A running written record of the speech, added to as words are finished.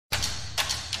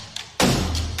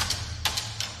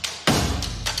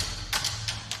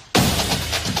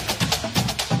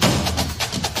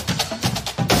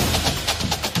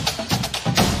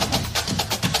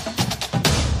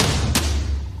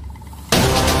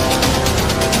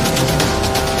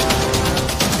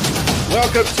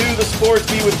welcome to the Sports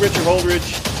Beat with Richard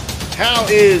Holdridge. How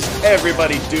is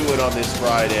everybody doing on this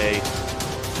Friday?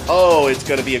 Oh, it's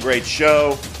going to be a great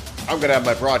show. I'm going to have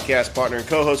my broadcast partner and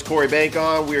co-host Corey Bank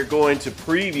on. We're going to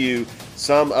preview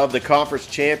some of the conference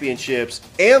championships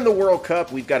and the World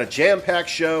Cup. We've got a jam-packed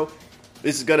show.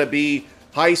 This is going to be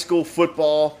high school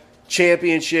football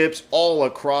championships all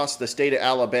across the state of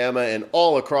Alabama and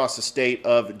all across the state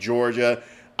of Georgia.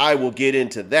 I will get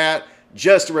into that.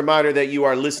 Just a reminder that you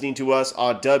are listening to us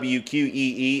on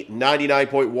WQEE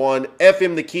 99.1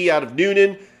 FM The Key out of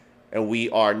Noonan. And we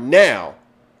are now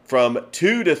from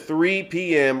 2 to 3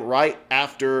 p.m. right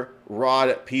after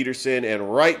Rod Peterson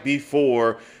and right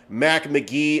before Mac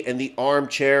McGee and the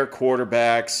Armchair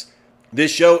Quarterbacks.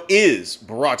 This show is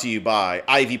brought to you by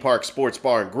Ivy Park Sports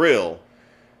Bar and Grill,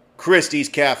 Christie's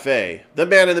Cafe, the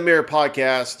Man in the Mirror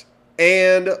podcast,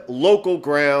 and Local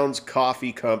Grounds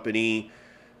Coffee Company.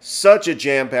 Such a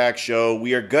jam-packed show.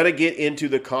 We are going to get into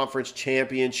the conference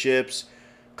championships.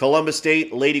 Columbus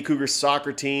State Lady Cougars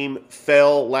soccer team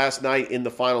fell last night in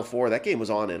the Final Four. That game was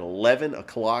on at 11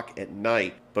 o'clock at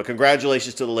night. But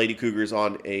congratulations to the Lady Cougars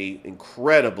on an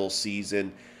incredible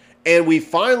season. And we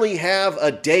finally have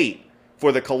a date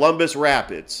for the Columbus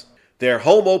Rapids. Their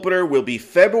home opener will be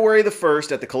February the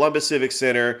 1st at the Columbus Civic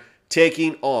Center,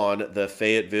 taking on the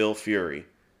Fayetteville Fury.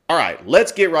 All right,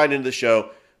 let's get right into the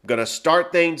show. I'm going to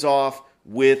start things off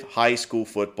with high school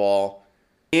football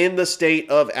in the state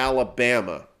of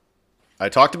Alabama. I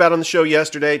talked about on the show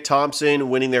yesterday,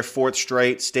 Thompson winning their fourth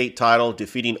straight state title,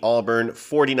 defeating Auburn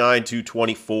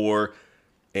 49-24.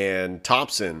 And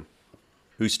Thompson,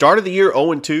 who started the year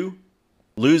 0-2,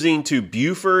 losing to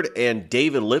Buford and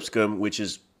David Lipscomb, which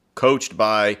is coached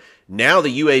by now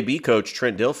the UAB coach,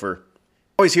 Trent Dilfer. I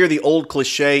always hear the old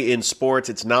cliche in sports,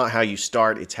 it's not how you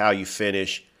start, it's how you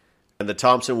finish. And the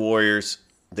Thompson Warriors,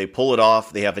 they pull it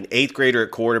off. They have an 8th grader at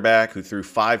quarterback who threw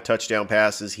 5 touchdown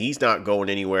passes. He's not going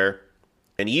anywhere.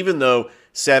 And even though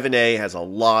 7A has a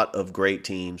lot of great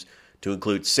teams, to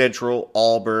include Central,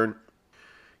 Auburn,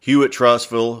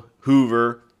 Hewitt-Trussville,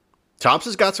 Hoover,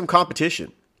 Thompson's got some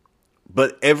competition.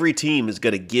 But every team is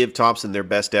going to give Thompson their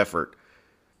best effort.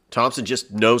 Thompson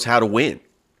just knows how to win.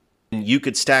 And you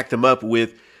could stack them up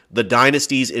with the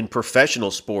dynasties in professional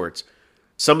sports.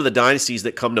 Some of the dynasties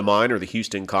that come to mind are the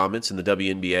Houston Comets in the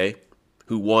WNBA,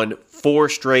 who won 4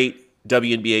 straight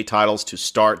WNBA titles to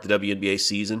start the WNBA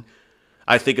season.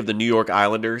 I think of the New York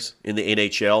Islanders in the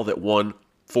NHL that won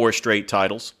 4 straight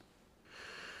titles.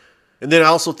 And then I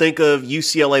also think of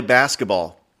UCLA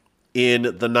basketball in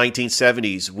the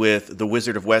 1970s with the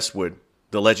Wizard of Westwood,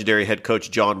 the legendary head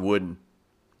coach John Wooden,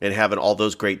 and having all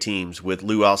those great teams with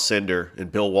Lou Alcindor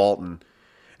and Bill Walton.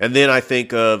 And then I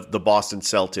think of the Boston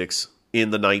Celtics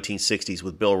in the 1960s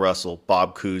with Bill Russell,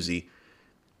 Bob Cousy,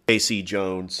 A.C.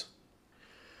 Jones.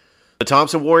 The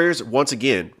Thompson Warriors, once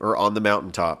again, are on the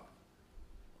mountaintop.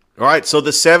 All right, so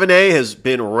the 7A has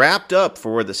been wrapped up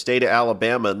for the state of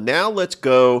Alabama. Now let's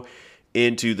go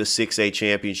into the 6A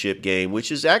championship game,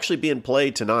 which is actually being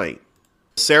played tonight.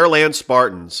 Saraland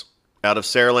Spartans out of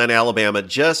Saraland, Alabama,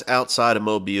 just outside of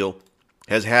Mobile,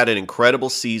 has had an incredible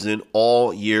season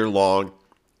all year long.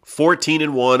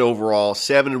 14-1 overall,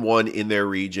 7-1 in their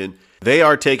region. They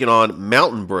are taking on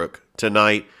Mountain Brook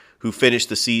tonight, who finished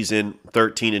the season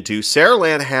 13-2.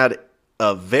 Saraland had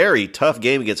a very tough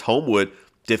game against Homewood,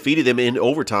 defeated them in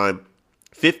overtime,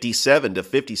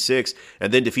 57-56,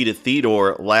 and then defeated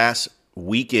Theodore last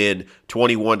weekend,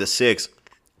 21-6,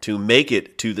 to make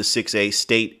it to the 6A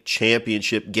state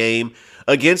championship game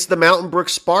against the Mountain Brook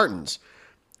Spartans,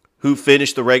 who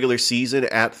finished the regular season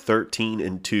at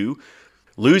 13-2.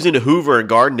 Losing to Hoover and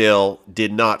Gardendale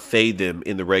did not fade them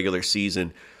in the regular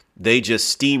season. They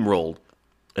just steamrolled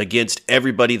against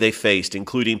everybody they faced,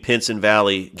 including Pinson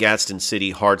Valley, Gadsden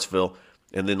City, Hartsville,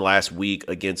 and then last week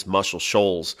against Muscle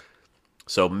Shoals.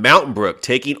 So Mountain Brook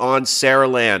taking on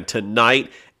Saraland tonight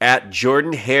at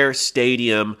Jordan-Hare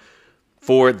Stadium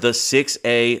for the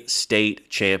 6A state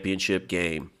championship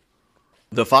game.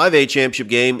 The 5A championship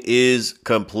game is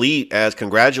complete, as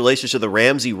congratulations to the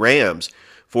Ramsey Rams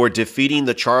for defeating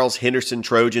the Charles Henderson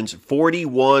Trojans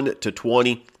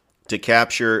 41-20 to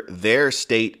capture their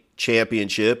state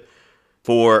championship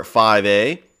for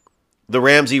 5A. The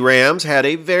Ramsey Rams had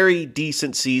a very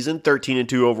decent season,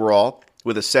 13-2 overall,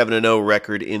 with a 7-0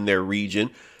 record in their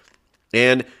region.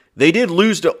 And they did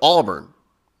lose to Auburn,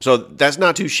 so that's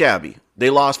not too shabby. They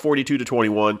lost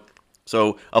 42-21.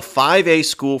 So a 5A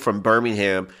school from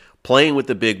Birmingham playing with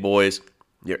the big boys,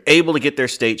 they're able to get their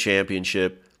state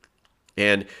championship.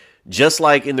 And just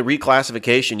like in the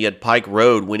reclassification, you had Pike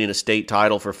Road winning a state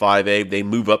title for 5A. They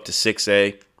move up to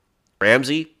 6A.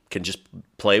 Ramsey can just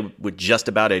play with just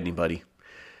about anybody.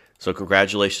 So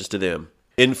congratulations to them.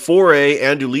 In 4A,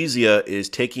 Andalusia is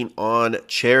taking on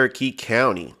Cherokee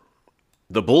County.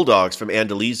 The Bulldogs from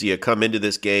Andalusia come into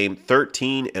this game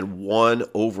 13-1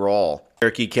 overall.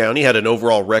 Cherokee County had an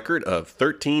overall record of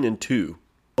 13-2.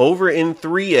 Over in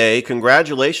 3A,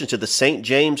 congratulations to the St.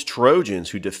 James Trojans,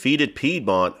 who defeated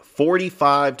Piedmont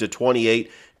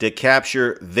 45-28 to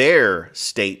capture their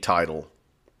state title.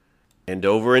 And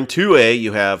over in 2A,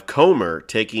 you have Comer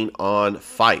taking on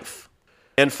Fife.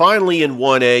 And finally in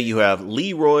 1A, you have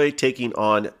Leroy taking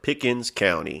on Pickens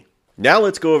County. Now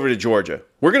let's go over to Georgia.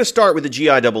 We're going to start with the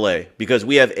GIAA because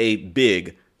we have a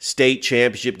big state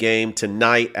championship game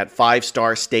tonight at Five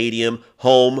Star Stadium,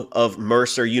 home of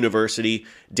Mercer University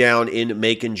down in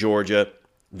Macon, Georgia.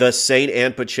 The St.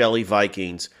 Anne Pacelli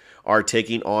Vikings are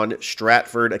taking on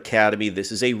Stratford Academy.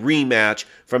 This is a rematch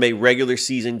from a regular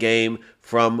season game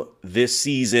from this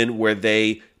season where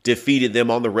they defeated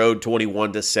them on the road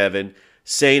 21-7.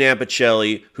 St. Anne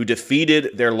Pacelli, who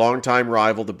defeated their longtime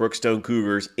rival, the Brookstone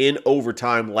Cougars, in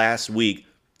overtime last week,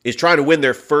 is trying to win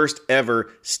their first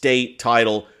ever state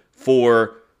title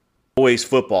for boys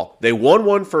football. They won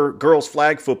one for girls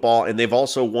flag football, and they've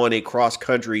also won a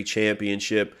cross-country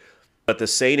championship. But the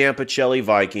St. Anne Pacelli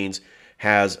Vikings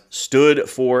has stood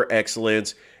for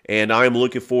excellence, and I'm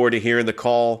looking forward to hearing the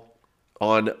call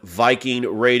on Viking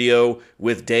Radio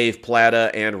with Dave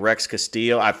Plata and Rex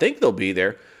Castillo. I think they'll be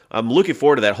there. I'm looking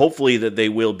forward to that. Hopefully that they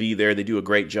will be there. They do a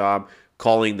great job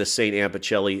calling the St. Anne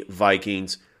Pacelli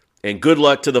Vikings. And good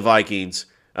luck to the Vikings.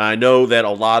 I know that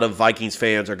a lot of Vikings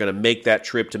fans are going to make that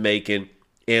trip to Macon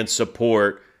and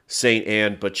support St.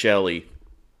 Anne Pacelli.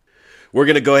 We're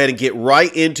going to go ahead and get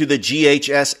right into the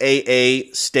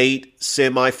GHSAA state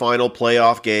semifinal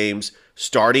playoff games,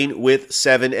 starting with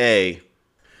 7A.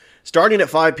 Starting at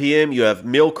 5 p.m., you have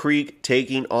Mill Creek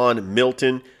taking on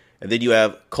Milton. And then you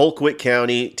have Colquitt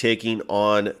County taking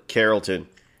on Carrollton.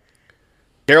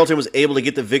 Carrollton was able to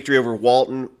get the victory over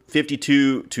Walton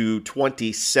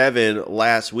 52-27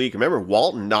 last week. Remember,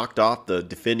 Walton knocked off the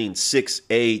defending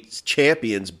 6A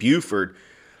champions, Buford.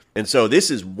 And so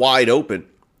this is wide open.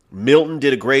 Milton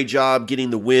did a great job getting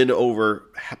the win over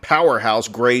powerhouse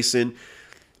Grayson.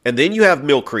 And then you have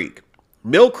Mill Creek.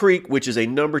 Mill Creek, which is a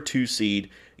number 2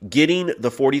 seed, getting the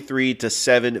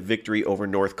 43-7 victory over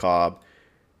North Cobb.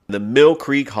 The Mill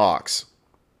Creek Hawks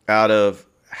out of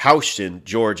Houston,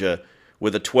 Georgia,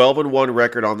 with a 12-1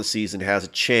 record on the season, has a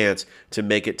chance to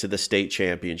make it to the state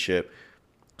championship.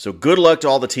 So good luck to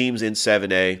all the teams in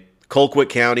 7A. Colquitt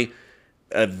County,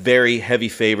 a very heavy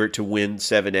favorite to win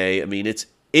 7A. I mean, it's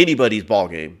anybody's ball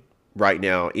game right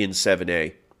now in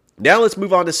 7A. Now let's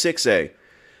move on to 6A.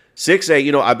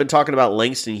 6A, I've been talking about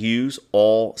Langston Hughes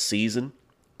all season.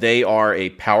 They are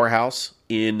a powerhouse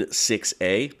in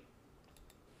 6A.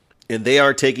 And they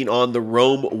are taking on the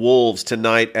Rome Wolves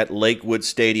tonight at Lakewood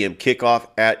Stadium. Kickoff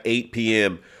at 8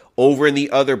 p.m. Over in the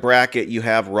other bracket, you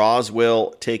have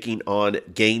Roswell taking on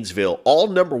Gainesville. All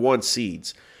number 1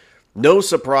 seeds. No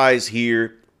surprise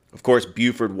here. Of course,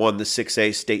 Buford won the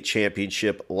 6A state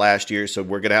championship last year, so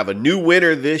we're going to have a new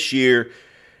winner this year.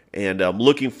 And I'm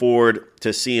looking forward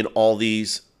to seeing all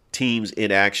these teams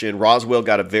in action. Roswell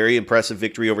got a very impressive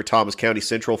victory over Thomas County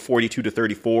Central,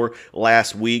 42-34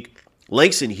 last week.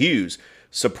 Langston Hughes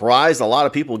surprised a lot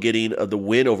of people getting the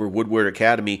win over Woodward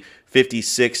Academy,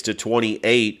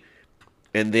 56-28.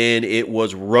 And then it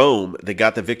was Rome that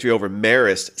got the victory over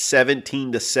Marist,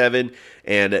 17-7.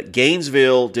 And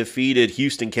Gainesville defeated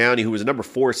Houston County, who was a number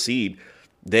 4 seed.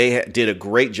 They did a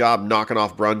great job knocking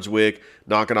off Brunswick,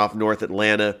 knocking off North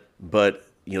Atlanta. But,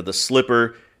 the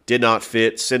slipper did not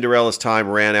fit. Cinderella's time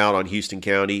ran out on Houston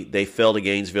County. They fell to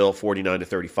Gainesville,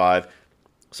 49-35.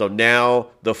 So now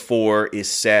the 4 is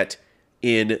set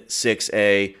in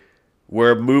 6A.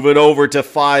 We're moving over to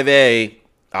 5A.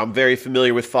 I'm very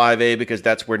familiar with 5A because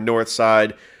that's where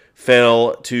Northside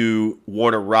fell to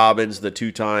Warner Robins, the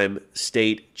 2-time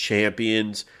state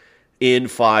champions in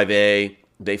 5A.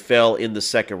 They fell in the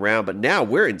second round, but now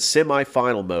we're in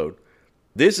semifinal mode.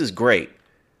 This is great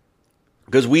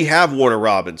because we have Warner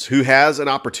Robins, who has an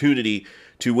opportunity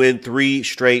to win 3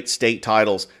 straight state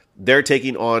titles. They're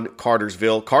taking on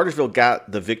Cartersville. Cartersville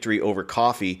got the victory over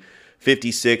Coffee,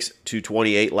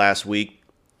 56-28 last week.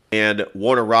 And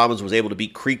Warner Robins was able to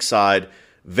beat Creekside.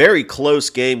 Very close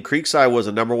game. Creekside was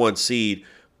a number 1 seed,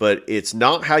 but it's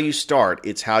not how you start,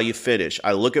 it's how you finish.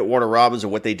 I look at Warner Robins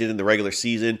and what they did in the regular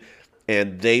season,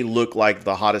 and they look like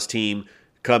the hottest team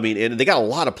coming in. And they got a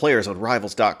lot of players on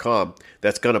Rivals.com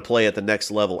that's going to play at the next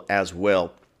level as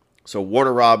well. So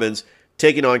Warner Robins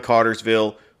taking on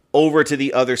Cartersville. Over to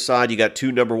the other side, you got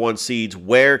 2 number 1 seeds,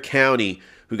 Ware County,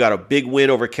 who got a big win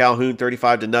over Calhoun,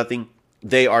 35-0.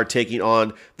 They are taking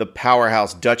on the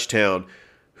powerhouse Dutchtown,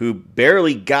 who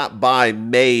barely got by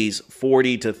Mays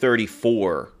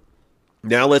 40-34.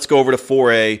 Now let's go over to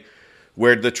 4A,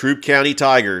 where the Troup County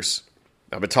Tigers,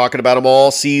 I've been talking about them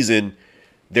all season,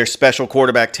 their special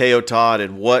quarterback Teo Todd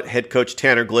and what head coach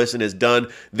Tanner Glisson has done.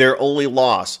 Their only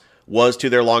loss was to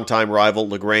their longtime rival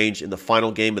LaGrange in the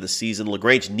final game of the season.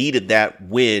 LaGrange needed that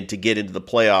win to get into the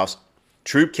playoffs.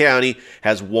 Troup County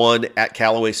has won at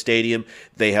Callaway Stadium.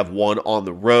 They have won on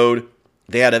the road.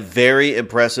 They had a very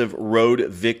impressive road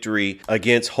victory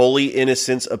against Holy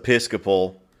Innocents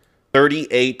Episcopal,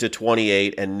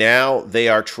 38-28, and now they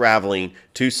are traveling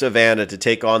to Savannah to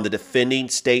take on the defending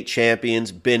state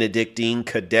champions Benedictine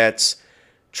Cadets.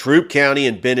 Troup County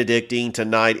and Benedictine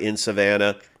tonight in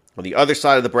Savannah. On the other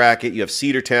side of the bracket, you have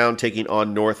Cedartown taking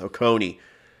on North Oconee.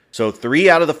 So 3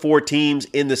 out of the 4 teams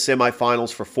in the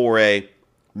semifinals for 4A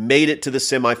made it to the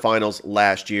semifinals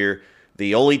last year.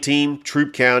 The only team,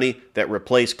 Troup County, that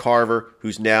replaced Carver,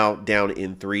 who's now down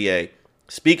in 3A.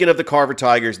 Speaking of the Carver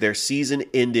Tigers, their season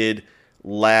ended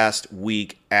last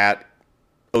week at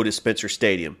Otis Spencer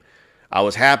Stadium. I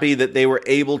was happy that they were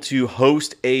able to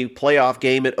host a playoff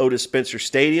game at Otis Spencer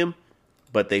Stadium,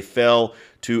 but they fell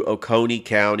to Oconee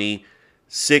County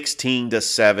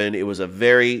 16-7. It was a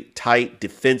very tight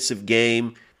defensive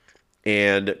game,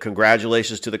 and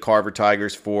congratulations to the Carver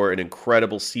Tigers for an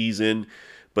incredible season,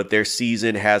 but their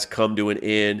season has come to an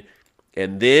end.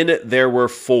 And then there were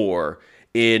 4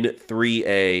 in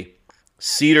 3A.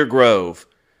 Cedar Grove,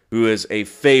 who is a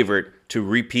favorite to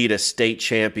repeat as state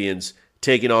champions,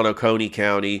 taking on Oconee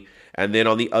County. And then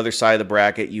on the other side of the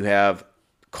bracket, you have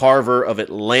Carver of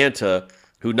Atlanta,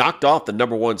 who knocked off the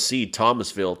number 1 seed,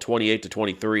 Thomasville,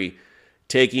 28-23,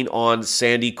 taking on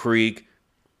Sandy Creek.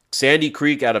 Sandy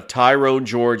Creek out of Tyrone,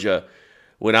 Georgia.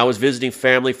 When I was visiting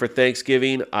family for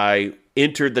Thanksgiving, I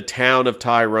entered the town of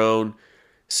Tyrone.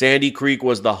 Sandy Creek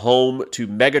was the home to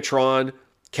Megatron.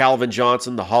 Calvin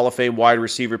Johnson, the Hall of Fame wide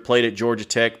receiver, played at Georgia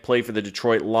Tech, played for the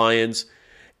Detroit Lions,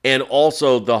 and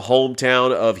also the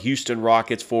hometown of Houston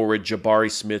Rockets forward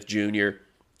Jabari Smith Jr.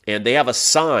 And they have a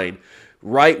sign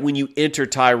right when you enter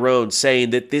Tyrone saying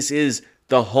that this is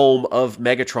the home of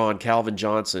Megatron, Calvin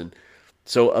Johnson.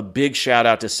 So a big shout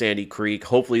out to Sandy Creek.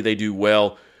 Hopefully they do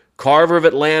well. Carver of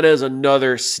Atlanta is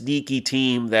another sneaky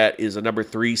team that is a number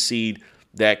 3 seed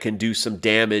that can do some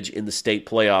damage in the state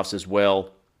playoffs as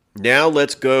well. Now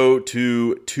let's go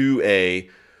to 2A,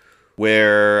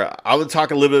 where I will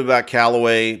talk a little bit about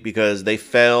Callaway because they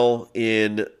fell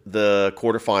in the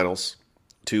quarterfinals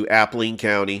to Abilene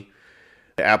County.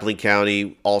 Abilene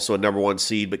County, also a number 1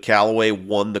 seed, but Callaway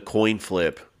won the coin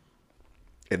flip.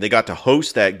 And they got to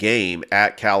host that game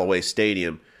at Callaway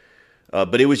Stadium.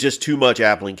 But it was just too much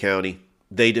Abilene County.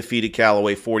 They defeated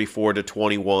Callaway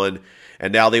 44-21,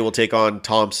 and now they will take on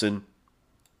Thompson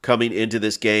coming into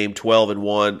this game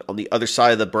 12-1. On the other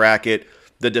side of the bracket,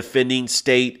 the defending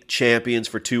state champions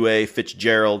for 2A,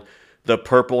 Fitzgerald, the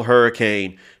Purple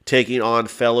Hurricane, taking on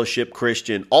Fellowship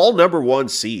Christian, all number 1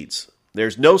 seeds.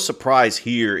 There's no surprise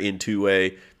here in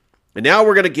 2A. And now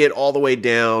we're going to get all the way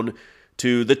down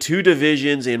to the 2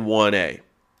 divisions in 1A.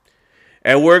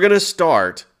 And we're going to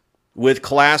start with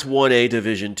Class 1A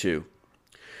Division 2.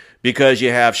 Because you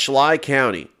have Schley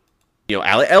County,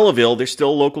 Ellaville, they're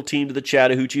still a local team to the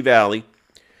Chattahoochee Valley,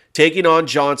 taking on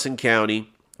Johnson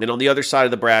County. And on the other side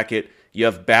of the bracket, you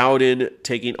have Bowden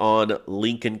taking on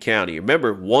Lincoln County.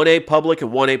 Remember, 1A public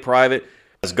and 1A private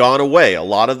has gone away. A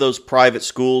lot of those private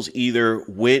schools either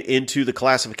went into the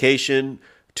classification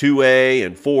 2A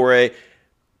and 4A,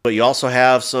 but you also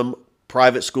have some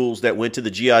private schools that went to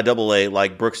the GIAA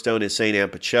like Brookstone and St. Anne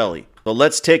Pacelli. So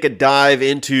let's take a dive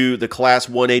into the Class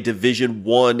 1A Division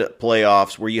 1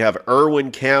 playoffs where you have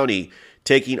Irwin County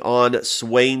taking on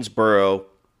Swainsboro,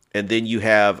 and then you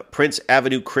have Prince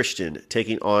Avenue Christian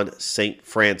taking on St.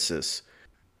 Francis.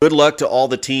 Good luck to all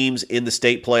the teams in the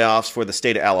state playoffs for the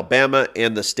state of Alabama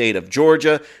and the state of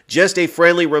Georgia. Just a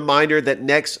friendly reminder that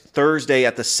next Thursday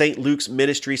at the St. Luke's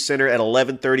Ministry Center at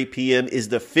 11:30 p.m. is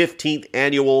the 15th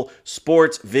annual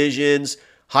Sports Visions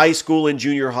High School and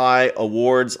Junior High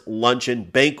Awards Luncheon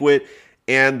Banquet,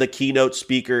 and the keynote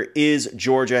speaker is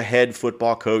Georgia head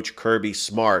football coach Kirby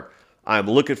Smart. I'm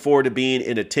looking forward to being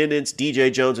in attendance.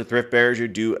 DJ Jones and Thrift Barringer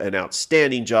do an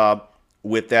outstanding job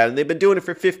with that, and they've been doing it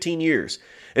for 15 years.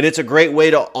 And it's a great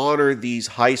way to honor these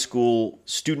high school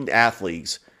student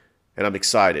athletes, and I'm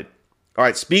excited. All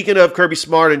right, speaking of Kirby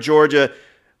Smart in Georgia,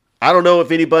 I don't know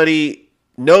if anybody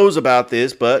knows about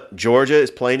this, but Georgia is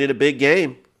playing in a big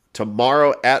game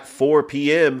tomorrow at 4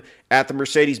 p.m. at the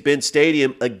Mercedes-Benz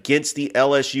Stadium against the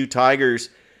LSU Tigers.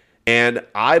 And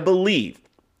I believe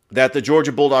that the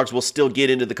Georgia Bulldogs will still get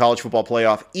into the college football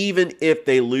playoff, even if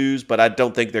they lose, but I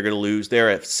don't think they're going to lose.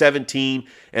 They're a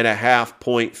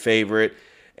 17.5-point favorite,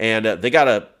 and they got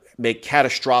to make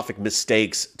catastrophic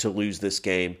mistakes to lose this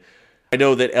game. I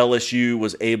know that LSU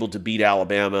was able to beat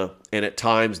Alabama, and at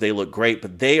times they look great,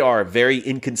 but they are a very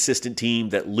inconsistent team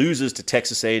that loses to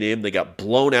Texas A&M. They got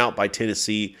blown out by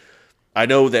Tennessee. I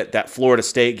know that Florida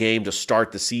State game to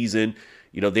start the season,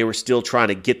 they were still trying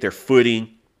to get their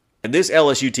footing. And this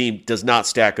LSU team does not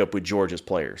stack up with Georgia's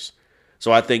players.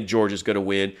 So I think Georgia's going to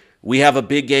win. We have a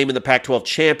big game in the Pac-12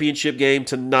 championship game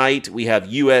tonight. We have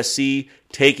USC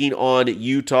taking on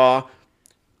Utah.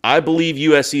 I believe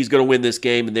USC is going to win this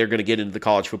game, and they're going to get into the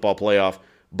college football playoff.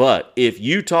 But if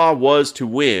Utah was to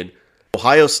win,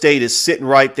 Ohio State is sitting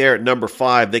right there at number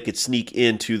 5. They could sneak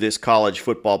into this college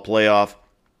football playoff.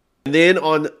 And then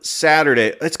on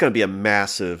Saturday, it's going to be a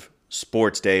massive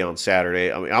sports day on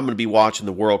Saturday. I'm going to be watching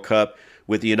the World Cup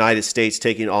with the United States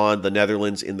taking on the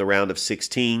Netherlands in the round of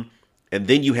 16. And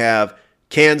then you have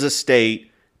Kansas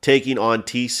State taking on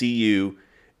TCU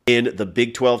in the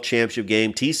Big 12 championship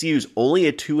game. TCU is only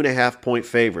a 2.5-point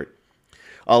favorite.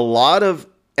 A lot of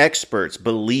experts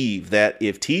believe that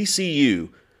if TCU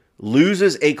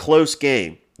loses a close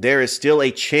game, there is still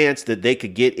a chance that they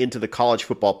could get into the college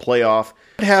football playoff.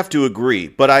 I'd have to agree,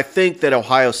 but I think that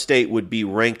Ohio State would be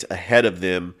ranked ahead of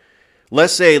them.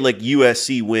 Let's say like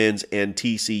USC wins and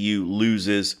TCU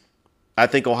loses. I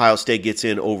think Ohio State gets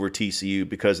in over TCU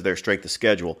because of their strength of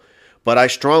schedule. But I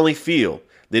strongly feel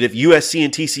that if USC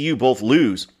and TCU both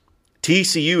lose,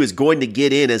 TCU is going to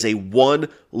get in as a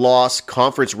one-loss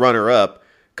conference runner-up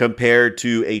compared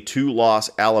to a 2-loss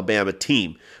Alabama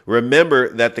team. Remember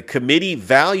that the committee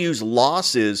values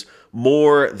losses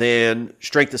more than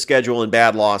strength of schedule and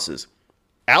bad losses.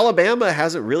 Alabama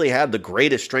hasn't really had the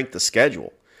greatest strength of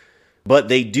schedule, but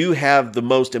they do have the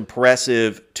most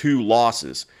impressive 2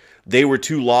 losses. They were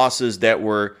 2 losses that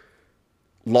were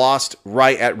lost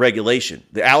right at regulation.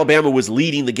 The Alabama was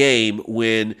leading the game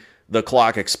when the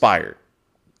clock expired.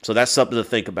 So that's something to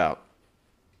think about.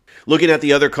 Looking at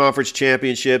the other conference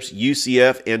championships,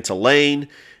 UCF and Tulane.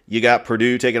 You got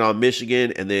Purdue taking on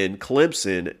Michigan, and then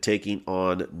Clemson taking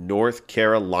on North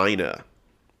Carolina.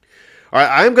 All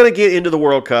right, I'm going to get into the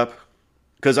World Cup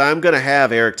because I'm going to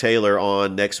have Eric Taylor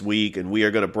on next week, and we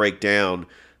are going to break down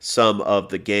some of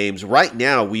the games. Right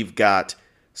now, we've got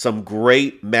some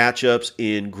great matchups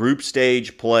in group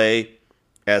stage play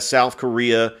as South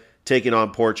Korea taking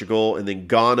on Portugal, and then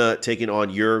Ghana taking on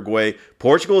Uruguay.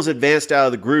 Portugal is advanced out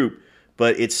of the group,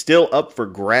 but it's still up for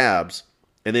grabs.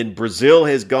 And then Brazil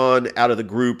has gone out of the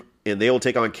group, and they will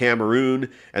take on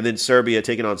Cameroon, and then Serbia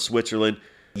taking on Switzerland.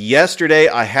 Yesterday,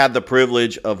 I had the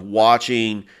privilege of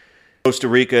watching Costa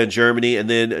Rica and Germany, and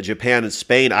then Japan and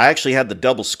Spain. I actually had the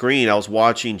double screen. I was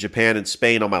watching Japan and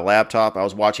Spain on my laptop. I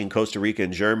was watching Costa Rica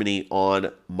and Germany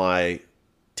on my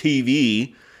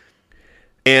TV.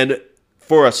 And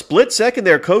for a split second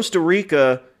there, Costa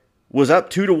Rica was up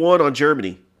 2-1 on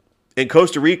Germany. And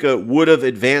Costa Rica would have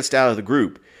advanced out of the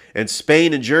group. And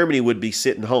Spain and Germany would be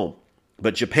sitting home.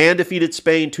 But Japan defeated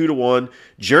Spain 2-1.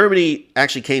 Germany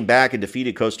actually came back and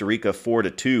defeated Costa Rica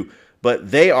 4-2.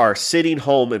 But they are sitting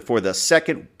home, and for the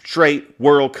second straight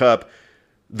World Cup,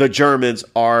 the Germans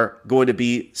are going to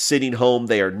be sitting home.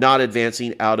 They are not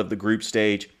advancing out of the group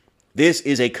stage. This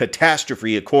is a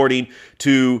catastrophe, according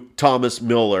to Thomas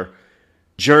Müller.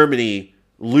 Germany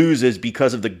loses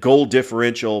because of the goal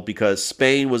differential, because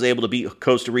Spain was able to beat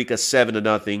Costa Rica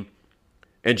 7-0.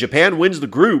 And Japan wins the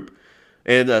group,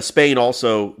 and Spain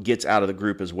also gets out of the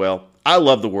group as well. I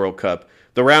love the World Cup.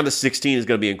 The round of 16 is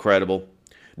going to be incredible.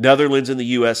 Netherlands and the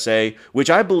USA,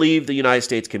 which I believe the United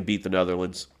States can beat the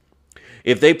Netherlands.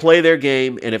 If they play their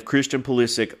game, and if Christian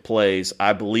Pulisic plays,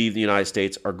 I believe the United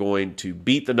States are going to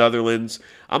beat the Netherlands.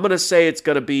 I'm going to say it's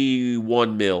going to be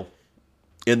 1-0.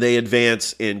 And they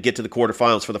advance and get to the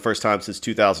quarterfinals for the first time since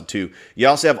 2002. You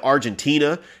also have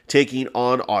Argentina taking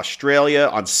on Australia.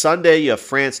 On Sunday, you have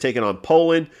France taking on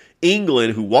Poland.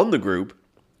 England, who won the group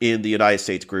in the United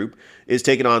States group, is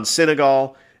taking on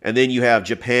Senegal. And then you have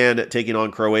Japan taking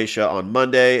on Croatia on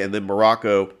Monday. And then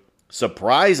Morocco,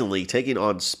 surprisingly, taking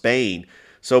on Spain.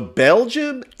 So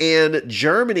Belgium and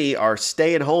Germany are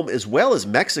staying home, as well as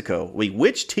Mexico.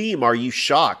 Which team are you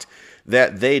shocked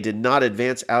that they did not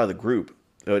advance out of the group?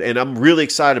 And I'm really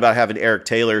excited about having Eric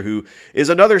Taylor, who is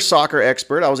another soccer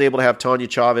expert. I was able to have Tanya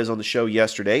Chavez on the show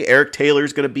yesterday. Eric Taylor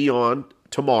is going to be on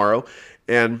tomorrow,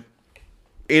 and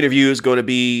interview is going to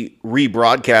be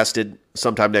rebroadcasted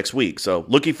sometime next week. So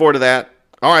looking forward to that.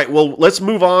 All right, well, let's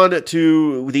move on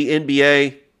to the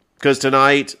NBA, because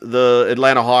tonight the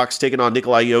Atlanta Hawks taking on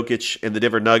Nikola Jokic and the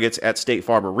Denver Nuggets at State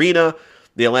Farm Arena.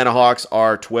 The Atlanta Hawks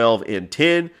are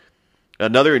 12-10.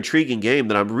 Another intriguing game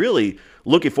that I'm really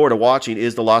looking forward to watching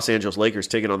is the Los Angeles Lakers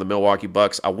taking on the Milwaukee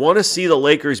Bucks. I want to see the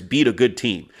Lakers beat a good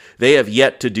team. They have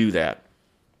yet to do that.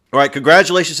 All right,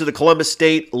 congratulations to the Columbus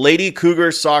State Lady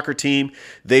Cougars soccer team.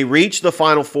 They reached the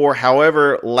Final Four.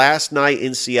 However, last night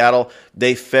in Seattle,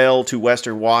 they fell to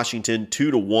Western Washington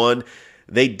 2-1.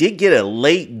 They did get a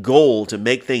late goal to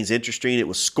make things interesting. It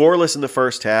was scoreless in the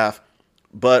first half,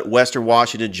 but Western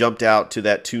Washington jumped out to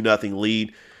that 2-0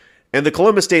 lead. And the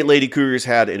Columbus State Lady Cougars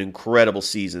had an incredible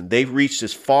season. They've reached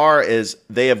as far as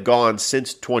they have gone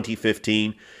since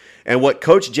 2015. And what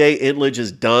Coach Jay Intledge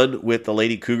has done with the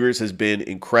Lady Cougars has been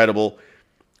incredible.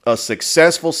 A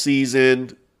successful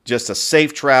season, just a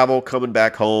safe travel coming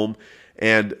back home.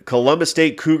 And Columbus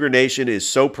State Cougar Nation is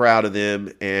so proud of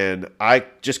them. And I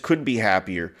just couldn't be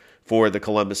happier for the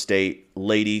Columbus State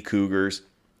Lady Cougars.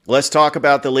 Let's talk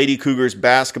about the Lady Cougars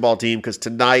basketball team, because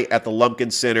tonight at the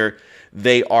Lumpkin Center,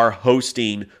 they are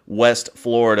hosting West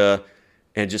Florida.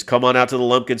 And just come on out to the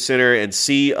Lumpkin Center and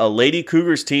see a Lady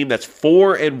Cougars team that's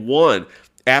 4-1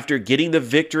 after getting the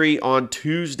victory on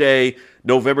Tuesday,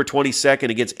 November 22nd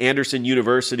against Anderson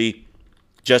University.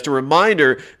 Just a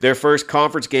reminder, their first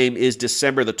conference game is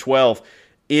December the 12th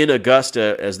in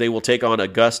Augusta, as they will take on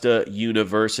Augusta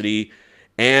University.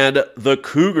 And the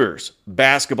Cougars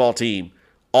basketball team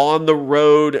on the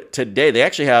road today. They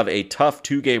actually have a tough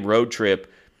 2-game road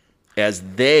trip as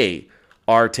they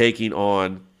are taking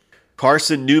on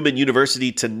Carson Newman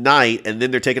University tonight, and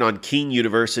then they're taking on King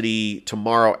University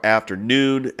tomorrow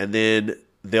afternoon, and then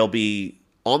they'll be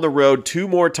on the road 2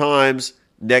 more times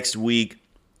next week,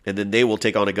 and then they will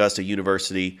take on Augusta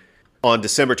University on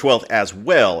December 12th as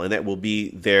well, and that will be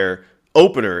their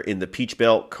opener in the Peach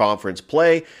Belt Conference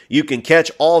play. You can catch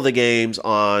all the games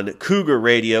on Cougar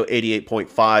Radio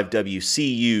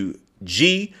 88.5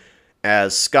 WCUG,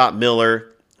 as Scott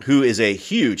Miller, who is a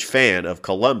huge fan of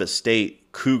Columbus State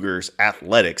Cougars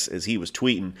athletics, as he was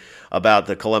tweeting about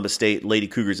the Columbus State Lady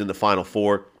Cougars in the Final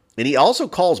Four. And he also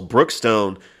calls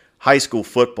Brookstone high school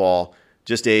football.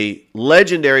 Just a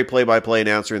legendary play-by-play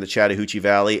announcer in the Chattahoochee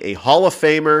Valley, a Hall of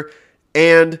Famer,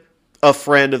 and a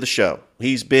friend of the show.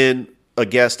 He's been a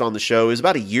guest on the show. It was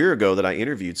about a year ago that I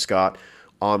interviewed Scott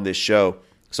on this show.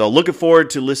 So looking forward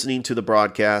to listening to the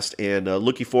broadcast, and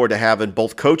looking forward to having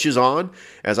both coaches on,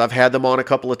 as I've had them on a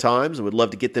couple of times. I would love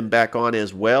to get them back on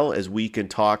as well, as we can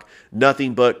talk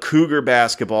nothing but Cougar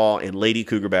basketball and Lady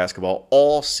Cougar basketball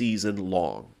all season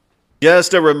long.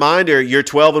 Just a reminder, your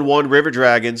 12-1 River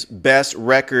Dragons, best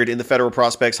record in the Federal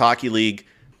Prospects Hockey League,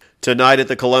 tonight at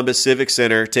the Columbus Civic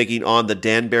Center, taking on the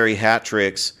Danbury Hat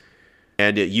Tricks.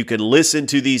 And you can listen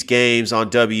to these games on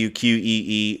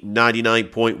WQEE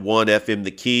 99.1 FM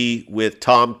The Key with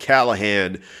Tom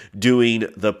Callahan doing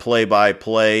the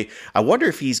play-by-play. I wonder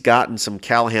if he's gotten some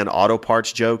Callahan Auto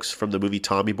Parts jokes from the movie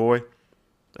Tommy Boy.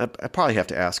 I probably have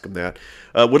to ask him that.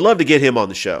 Would love to get him on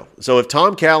the show. So if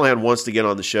Tom Callahan wants to get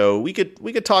on the show, we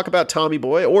could talk about Tommy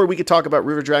Boy, or we could talk about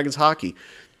River Dragons hockey.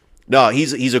 No,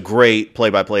 he's a great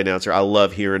play-by-play announcer. I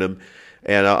love hearing him.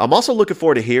 And I'm also looking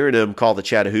forward to hearing him call the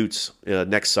Chattahoots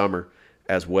next summer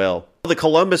as well. The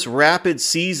Columbus Rapids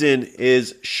season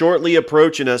is shortly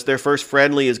approaching us. Their first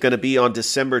friendly is going to be on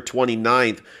December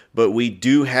 29th, but we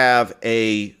do have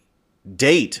a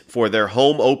date for their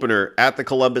home opener at the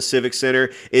Columbus Civic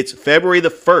Center. It's February the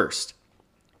 1st,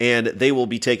 and they will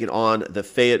be taking on the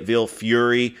Fayetteville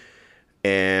Fury.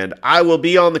 And I will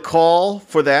be on the call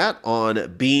for that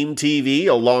on Beam TV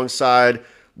alongside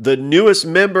the newest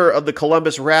member of the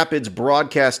Columbus Rapids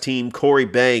broadcast team, Corey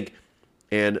Bank,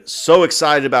 and so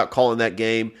excited about calling that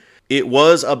game. It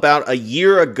was about a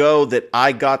year ago that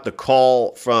I got the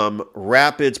call from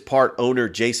Rapids part owner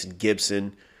Jason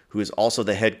Gibson, who is also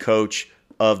the head coach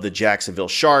of the Jacksonville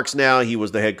Sharks now. He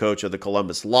was the head coach of the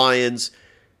Columbus Lions.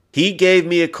 He gave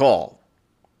me a call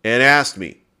and asked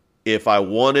me if I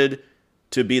wanted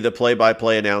to be the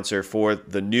play-by-play announcer for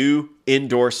the new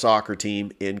indoor soccer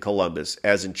team in Columbus.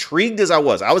 As intrigued as I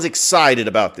was excited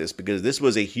about this because this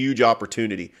was a huge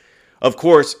opportunity. Of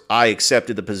course, I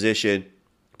accepted the position,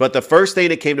 but the first thing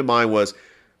that came to mind was,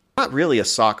 I'm not really a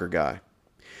soccer guy.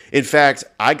 In fact,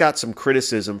 I got some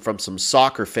criticism from some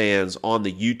soccer fans on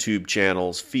the YouTube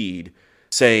channel's feed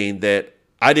saying that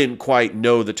I didn't quite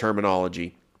know the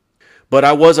terminology. But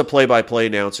I was a play-by-play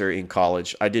announcer in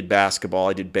college. I did basketball,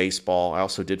 I did baseball, I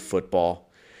also did football.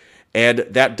 And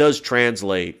that does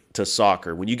translate to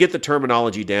soccer. When you get the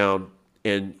terminology down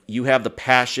and you have the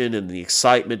passion and the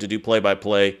excitement to do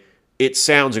play-by-play, it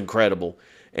sounds incredible.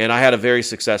 And I had a very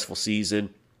successful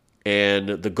season. And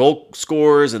the goal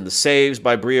scores and the saves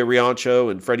by Bria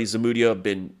Riancho and Freddie Zamudio have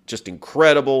been just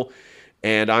incredible.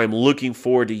 and I'm looking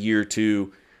forward to year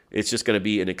two. It's just going to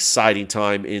be an exciting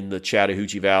time in the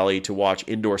Chattahoochee Valley to watch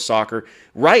indoor soccer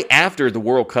right after the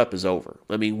World Cup is over.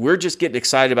 I mean, we're just getting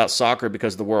excited about soccer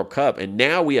because of the World Cup, and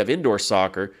now we have indoor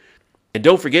soccer. And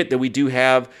don't forget that we do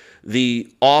have the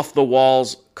Off the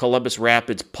Walls Columbus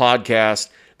Rapids podcast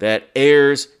that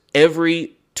airs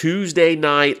every Tuesday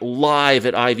night live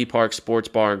at Ivy Park Sports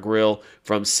Bar and Grill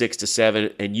from 6 to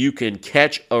 7. And you can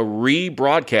catch a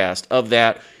rebroadcast of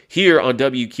that here on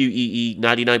WQEE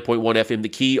 99.1 FM The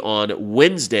Key on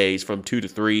Wednesdays from 2 to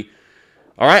 3.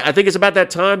 All right, I think it's about that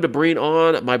time to bring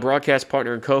on my broadcast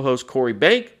partner and co-host, Corey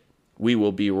Bank. We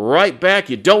will be right back.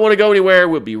 You don't want to go anywhere.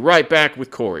 We'll be right back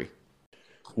with Corey.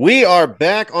 We are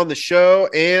back on the show,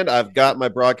 and I've got my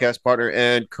broadcast partner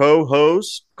and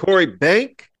co-host, Corey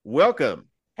Bank. Welcome.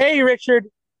 Hey, Richard.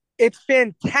 It's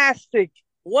fantastic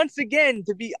once again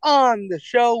to be on the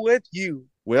show with you.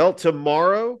 Well,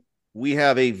 tomorrow we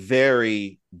have a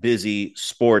very busy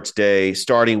sports day,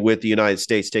 starting with the United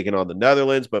States taking on the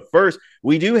Netherlands. But first,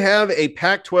 we do have a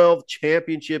Pac-12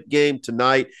 championship game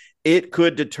tonight. It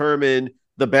could determine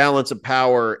the balance of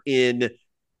power in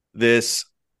this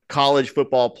college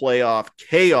football playoff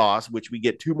chaos, which we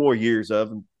get 2 more years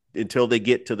of until they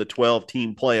get to the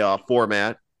 12-team playoff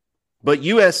format. But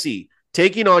USC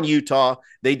taking on Utah,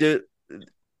 they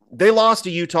lost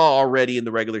to Utah already in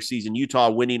the regular season. Utah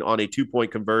winning on a 2-point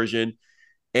conversion.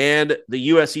 And the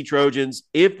USC Trojans,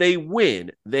 if they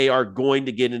win, they are going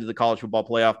to get into the college football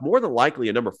playoff. More than likely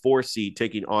a number 4 seed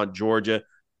taking on Georgia.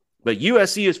 But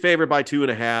USC is favored by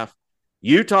 2.5.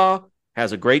 Utah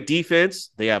has a great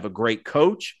defense. They have a great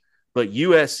coach. But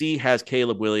USC has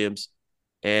Caleb Williams,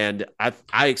 and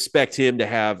I expect him to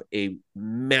have a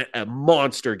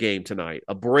monster game tonight,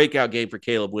 a breakout game for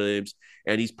Caleb Williams,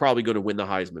 and he's probably going to win the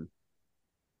Heisman.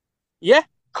 Yeah,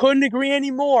 couldn't agree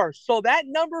anymore. So that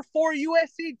number 4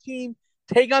 USC team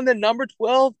take on the number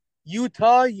 12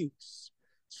 Utah Utes.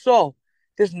 So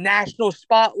this national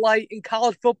spotlight in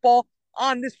college football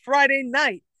on this Friday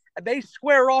night, and they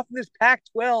square off in this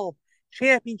Pac-12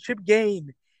 championship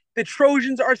game. The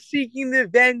Trojans are seeking the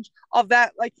revenge of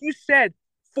that, like you said,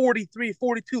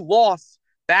 43-42 loss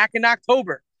back in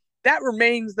October. That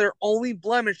remains their only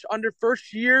blemish under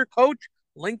first-year coach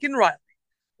Lincoln Riley.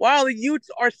 While the Utes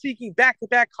are seeking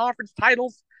back-to-back conference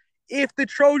titles, if the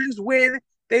Trojans win,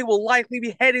 they will likely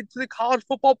be headed to the college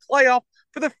football playoff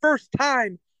for the first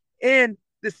time in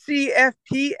the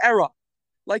CFP era.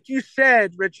 Like you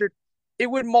said, Richard, it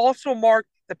would also mark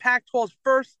the Pac-12's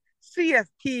first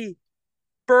CFP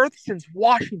birth since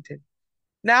Washington.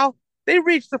 Now, they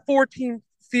reached the 14th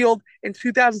field in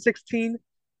 2016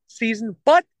 season,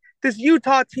 but this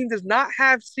Utah team does not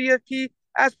have CFP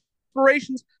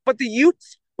aspirations, but the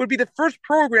Utes would be the first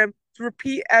program to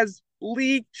repeat as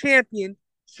league champion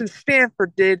since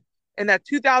Stanford did in that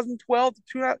 2012 to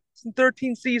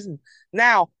 2013 season.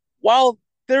 Now, while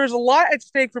there's a lot at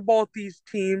stake for both these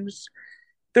teams,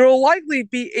 there will likely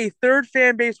be a third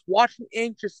fan base watching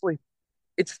anxiously.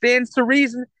 It stands to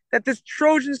reason that this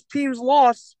Trojans team's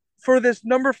loss for this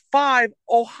number 5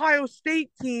 Ohio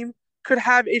State team could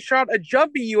have a shot at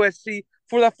jumping USC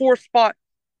for that 4th spot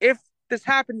if this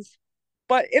happens.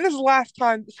 But in this last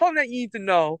time, something that you need to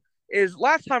know is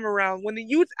last time around, when the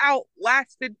Utes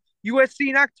outlasted USC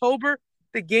in October,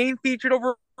 the game featured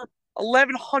over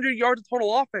 1,100 yards of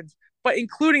total offense, but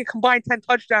including a combined 10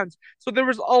 touchdowns. So there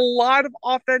was a lot of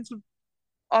offensive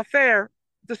affair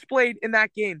displayed in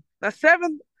that game. Now,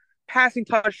 7 passing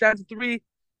touchdowns, 3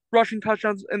 rushing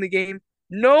touchdowns in the game.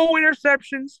 No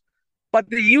interceptions, but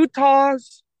the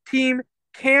Utah's team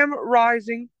came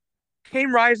rising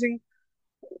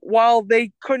while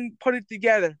they couldn't put it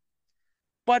together.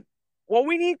 But what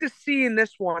we need to see in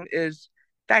this one is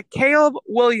that Caleb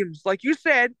Williams, like you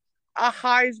said, a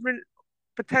Heisman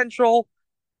potential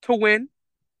to win,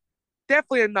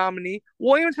 definitely a nominee.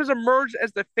 Williams has emerged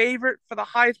as the favorite for the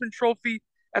Heisman Trophy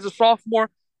as a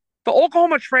sophomore. The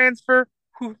Oklahoma transfer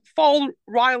who followed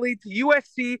Riley to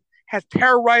USC has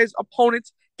terrorized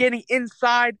opponents, getting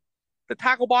inside the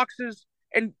tackle boxes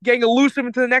and getting elusive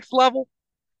into the next level.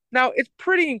 Now, it's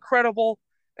pretty incredible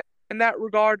in that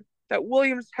regard that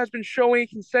Williams has been showing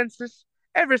consensus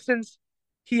ever since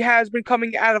he has been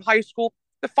coming out of high school,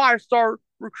 the 5-star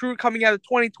recruit coming out of the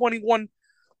 2021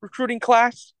 recruiting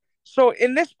class. So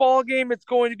in this ball game, it's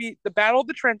going to be the battle of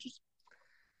the trenches.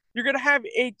 You're going to have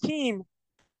a team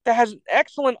that has an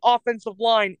excellent offensive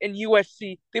line in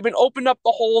USC. They've been opening up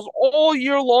the holes all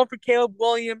year long for Caleb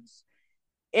Williams,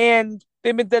 and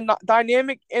they've been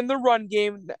dynamic in the run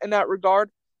game in that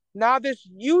regard. Now this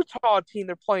Utah team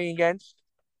they're playing against,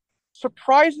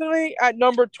 surprisingly at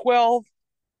number 12,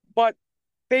 but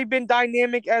They've been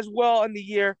dynamic as well in the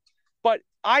year. But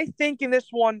I think in this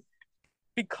one,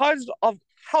 because of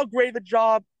how great of a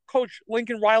job Coach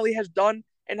Lincoln Riley has done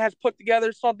and has put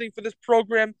together something for this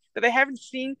program that they haven't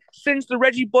seen since the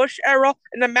Reggie Bush era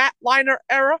and the Matt Leinart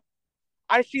era,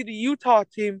 I see the Utah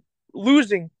team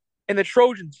losing and the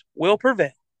Trojans will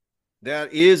prevail.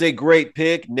 That is a great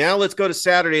pick. Now let's go to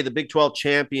Saturday, the Big 12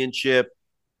 Championship.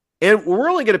 And we're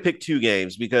only going to pick two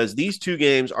games because these two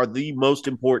games are the most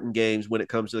important games when it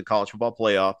comes to the college football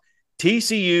playoff.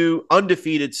 TCU,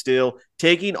 undefeated still,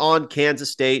 taking on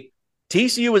Kansas State.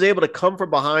 TCU was able to come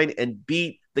from behind and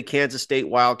beat the Kansas State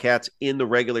Wildcats in the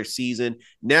regular season.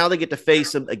 Now they get to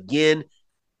face them again.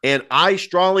 And I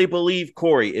strongly believe,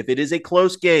 Corey, if it is a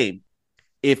close game,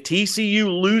 if TCU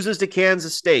loses to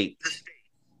Kansas State,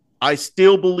 I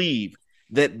still believe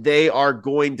that they are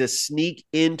going to sneak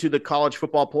into the college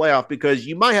football playoff because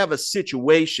you might have a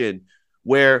situation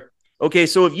where, okay,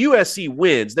 so if USC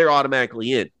wins, they're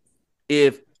automatically in.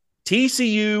 If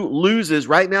TCU loses,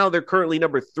 right now they're currently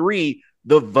number 3,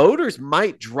 the voters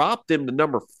might drop them to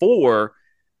number 4.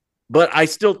 But I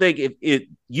still think if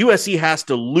USC has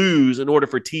to lose in order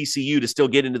for TCU to still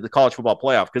get into the college football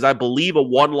playoff, because I believe a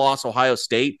 1-loss Ohio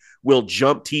State will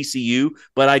jump TCU,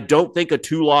 but I don't think a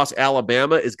 2-loss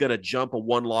Alabama is going to jump a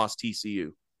 1-loss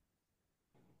TCU.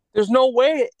 There's no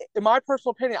way, in my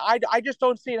personal opinion, I just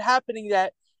don't see it happening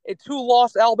that a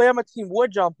 2-loss Alabama team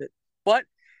would jump it. But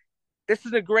this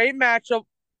is a great matchup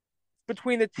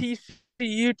between the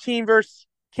TCU team versus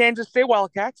Kansas State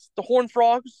Wildcats. The Horned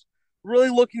Frogs really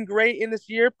looking great in this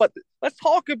year. But let's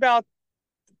talk about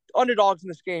underdogs in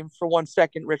this game for 1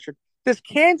 second, Richard. This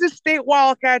Kansas State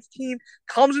Wildcats team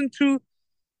comes into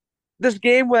this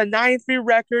game with a 9-3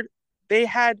 record. They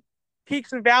had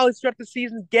peaks and valleys throughout the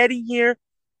season getting here,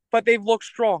 but they've looked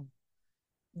strong.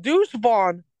 Deuce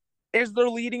Vaughn is their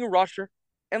leading rusher.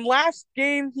 And last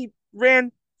game, he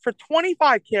ran for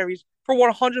 25 carries for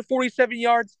 147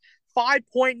 yards,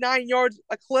 5.9 yards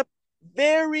a clip.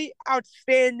 Very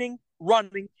outstanding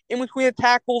running in between the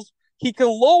tackles. He can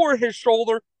lower his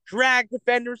shoulder, drag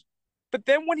defenders. But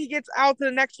then when he gets out to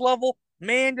the next level,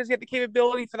 man, does he have the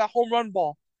capability for that home run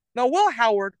ball. Now, Will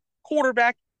Howard,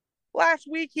 quarterback, last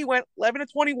week he went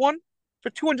 11-21 for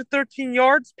 213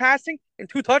 yards passing and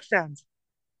 2 touchdowns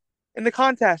in the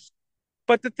contest.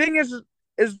 But the thing is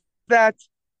that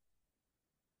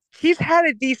he's had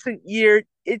a decent year.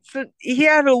 He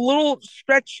had a little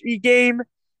stretchy game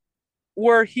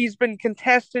where he's been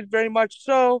contested very much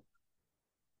so.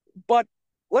 But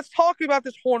let's talk about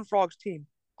this Horned Frogs team.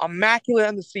 Immaculate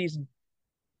in the season.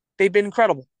 They've been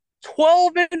incredible.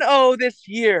 12-0 this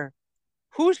year.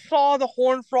 Who saw the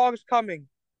Horned Frogs coming?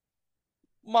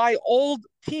 My old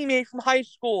teammate from high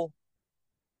school,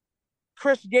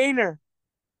 Chris Gaynor,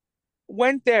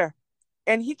 went there.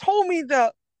 And he told me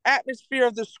the atmosphere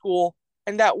of the school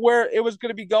and that where it was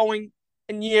going to be going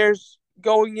in years,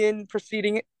 going in,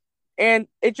 preceding it. And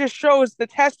it just shows the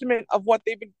testament of what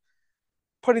they've been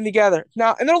putting together.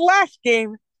 Now, in their last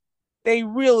game, they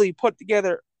really put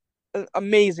together an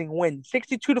amazing win,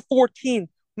 62-14, when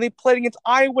they played against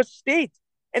Iowa State.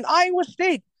 And Iowa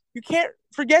State, you can't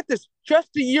forget this, just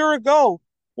a year ago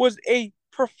was a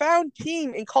profound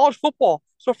team in college football.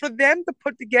 So for them to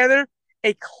put together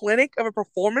a clinic of a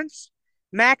performance,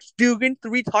 Max Duggan,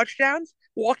 3 touchdowns,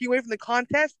 walking away from the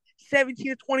contest,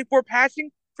 17-24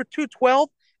 passing for 212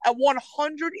 at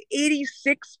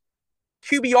 186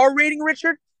 QBR rating,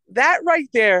 Richard, that right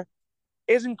there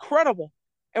is incredible.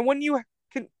 And when you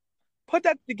can put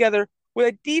that together with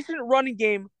a decent running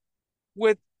game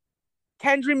with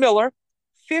Kendry Miller,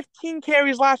 15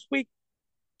 carries last week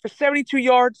for 72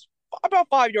 yards, about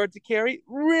 5 yards a carry,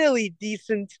 really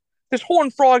decent. This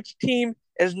Horned Frogs team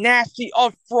is nasty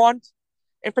up front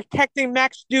and protecting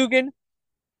Max Duggan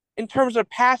in terms of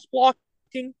pass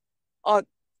blocking.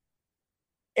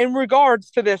 In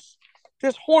regards to this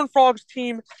Horned Frogs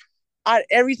team at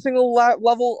every single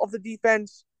level of the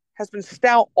defense has been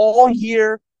stout all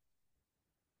year.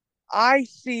 I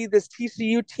see this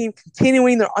TCU team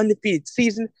continuing their undefeated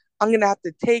season. I'm going to have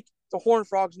to take the Horned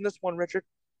Frogs in this one, Richard.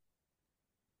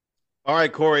 All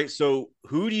right, Corey. So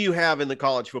who do you have in the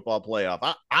college football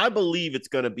playoff? I believe it's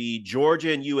going to be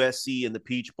Georgia and USC in the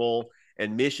Peach Bowl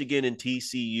and Michigan and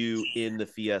TCU in the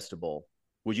Fiesta Bowl.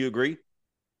 Would you agree?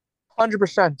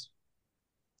 100%.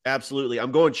 Absolutely.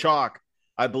 I'm going chalk.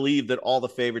 I believe that all the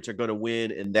favorites are going to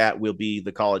win, and that will be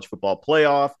the college football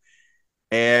playoff.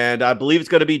 And I believe it's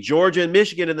going to be Georgia and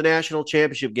Michigan in the national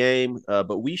championship game,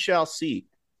 but we shall see.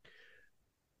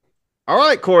 All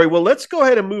right, Corey. Well, let's go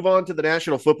ahead and move on to the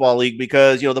National Football League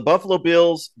because, the Buffalo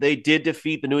Bills, they did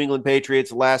defeat the New England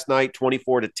Patriots last night,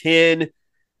 24-10.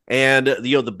 And,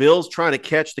 the Bills trying to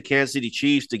catch the Kansas City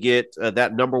Chiefs to get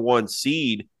that number one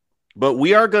seed. But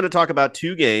we are going to talk about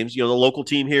two games. The local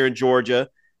team here in Georgia,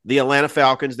 the Atlanta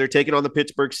Falcons, they're taking on the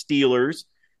Pittsburgh Steelers.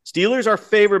 Steelers are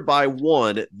favored by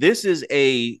 1.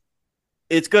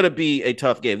 It's going to be a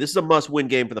tough game. This is a must-win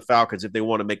game for the Falcons if they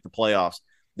want to make the playoffs.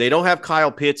 They don't have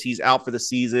Kyle Pitts. He's out for the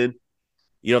season.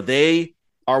 They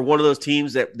are one of those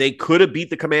teams that they could have beat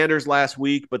the Commanders last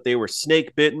week, but they were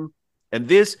snake bitten. And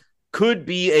this could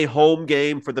be a home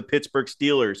game for the Pittsburgh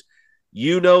Steelers.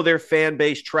 Their fan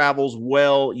base travels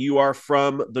well. You are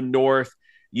from the North.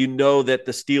 You know that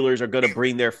the Steelers are going to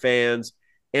bring their fans.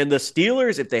 And the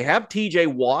Steelers, if they have TJ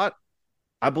Watt,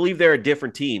 I believe they're a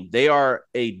different team. They are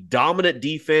a dominant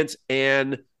defense,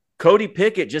 and Cody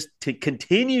Pickett just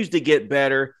continues to get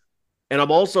better. And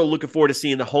I'm also looking forward to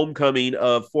seeing the homecoming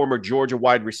of former Georgia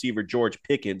wide receiver George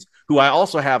Pickens, who I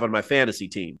also have on my fantasy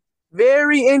team.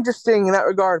 Very interesting in that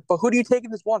regard. But who do you take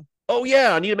in this one? Oh,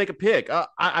 yeah, I need to make a pick.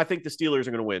 I think the Steelers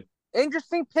are going to win.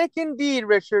 Interesting pick indeed,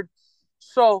 Richard.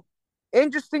 So,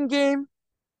 interesting game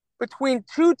between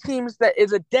two teams that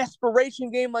is a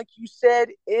desperation game, like you said,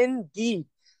 indeed.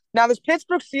 Now, this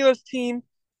Pittsburgh Steelers team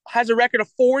has a record of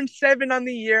 4-7 on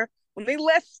the year. When they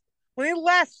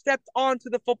last stepped onto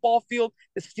the football field,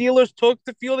 the Steelers took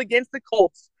the field against the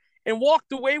Colts and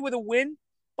walked away with a win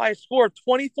by a score of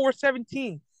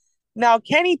 24-17. Now,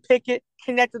 Kenny Pickett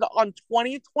connected on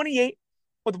 20-28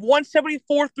 with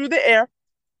 174 through the air.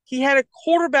 He had a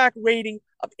quarterback rating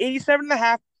of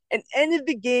 87.5 and ended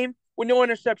the game with no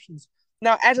interceptions.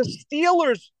 Now, as a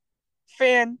Steelers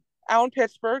fan out in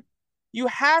Pittsburgh, you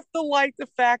have to like the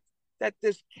fact that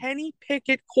this Kenny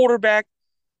Pickett quarterback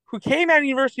who came out of the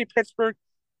University of Pittsburgh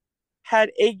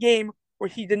had a game where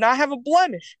he did not have a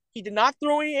blemish. He did not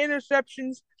throw any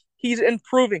interceptions. He's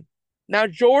improving. Now,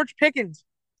 George Pickens,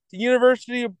 the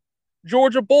University of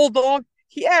Georgia Bulldog,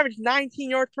 he averaged 19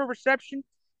 yards per reception.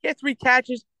 He had 3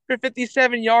 catches for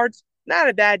 57 yards. Not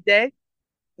a bad day.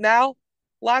 Now,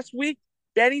 last week,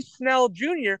 Benny Snell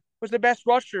Jr. was the best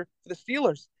rusher for the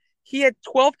Steelers. He had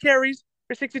 12 carries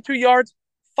for 62 yards,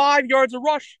 5 yards a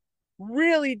rush.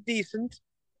 Really decent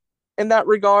in that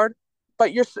regard.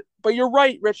 But you're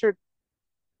right, Richard.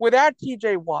 Without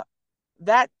TJ Watt,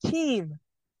 that team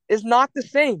is not the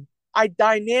same. A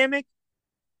dynamic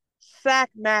sack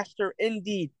master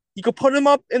indeed. You could put him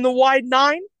up in the wide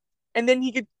 9, and then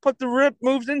he could put the rip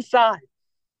moves inside.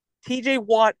 TJ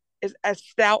Watt is as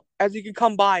stout as he can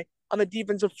come by on the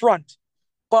defensive front.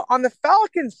 But on the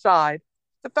Falcons side,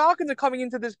 the Falcons are coming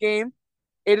into this game.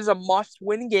 It is a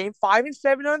must-win game,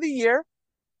 5-7 on the year.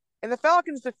 And the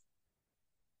Falcons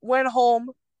went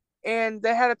home, and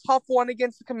they had a tough one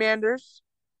against the Commanders,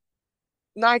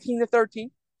 19-13.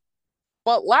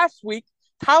 But last week,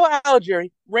 Tyler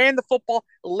Algieri ran the football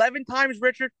 11 times,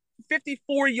 Richard,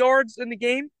 54 yards in the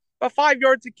game, about 5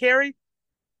 yards to carry.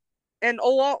 And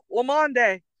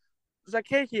Lamondre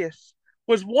Zacchaeus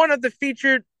was one of the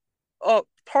featured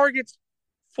targets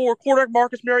for quarterback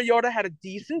Marcus Mariota. Had a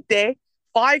decent day,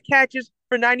 5 catches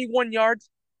for 91 yards,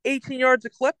 18 yards a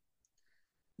clip.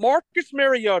 Marcus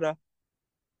Mariota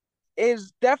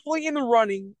is definitely in the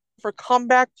running for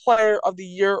Comeback Player of the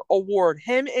Year award,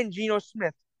 him and Geno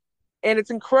Smith. And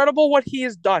it's incredible what he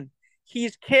has done.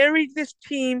 He's carried this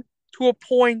team to a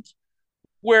point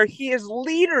where he is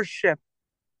leadership.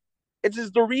 It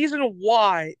is the reason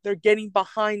why they're getting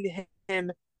behind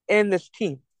him and this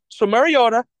team. So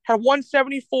Mariota had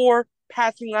 174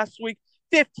 passing last week,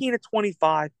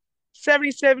 15-25,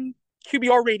 77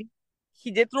 QBR rating.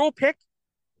 He did throw a pick,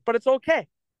 but it's okay.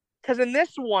 Because in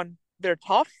this one, they're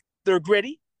tough, they're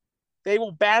gritty, they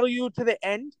will battle you to the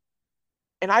end.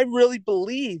 And I really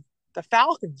believe the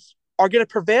Falcons are going to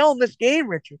prevail in this game,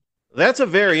 Richard. That's a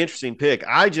very interesting pick.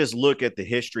 I just look at the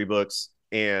history books,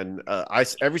 and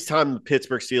every time the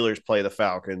Pittsburgh Steelers play the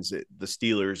Falcons, the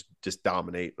Steelers just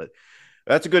dominate. But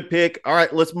that's a good pick. All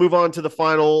right, let's move on to the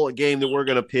final game that we're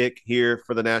going to pick here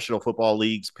for the National Football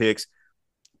League's picks.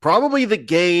 Probably the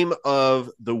game of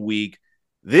the week.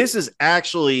 This is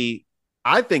actually,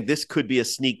 I think this could be a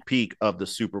sneak peek of the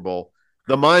Super Bowl.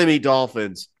 The Miami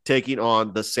Dolphins taking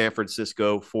on the San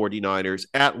Francisco 49ers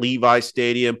at Levi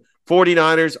Stadium.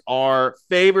 49ers are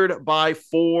favored by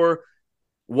 4.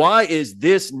 Why is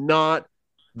this not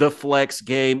the flex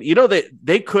game?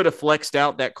 They could have flexed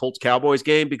out that Colts-Cowboys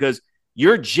game because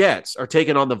your Jets are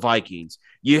taking on the Vikings.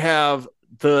 You have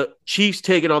the Chiefs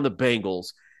taking on the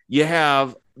Bengals. You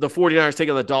have the 49ers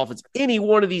taking on the Dolphins. Any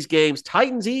one of these games,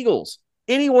 Titans-Eagles,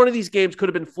 any one of these games could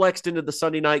have been flexed into the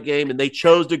Sunday night game, and they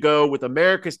chose to go with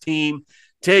America's team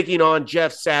taking on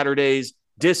Jeff Saturday's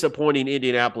disappointing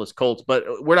Indianapolis Colts.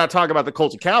 But we're not talking about the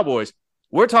Colts and Cowboys.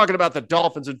 We're talking about the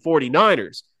Dolphins and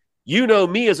 49ers. You know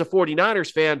me as a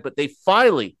 49ers fan, but they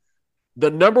finally,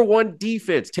 the number one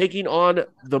defense, taking on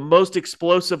the most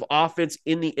explosive offense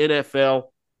in the NFL.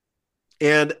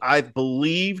 And I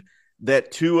believe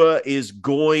that Tua is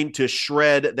going to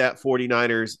shred that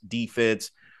 49ers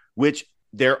defense, which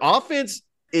their offense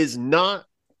is not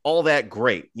all that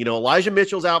great. You know, Elijah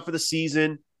Mitchell's out for the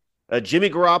season. Jimmy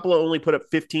Garoppolo only put up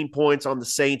 15 points on the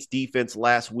Saints defense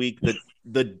last week.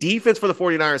 The defense for the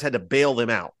 49ers had to bail them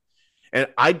out. And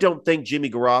I don't think Jimmy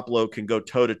Garoppolo can go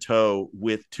toe-to-toe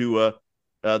with Tua.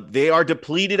 They are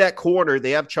depleted at corner.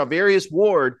 They have Charvarius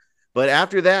Ward, but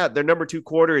after that, their number two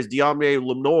corner is Deommay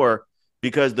Lenoir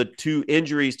because the two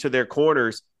injuries to their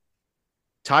corners,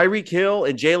 Tyreek Hill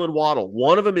and Jalen Waddle,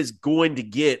 one of them is going to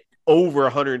get over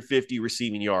 150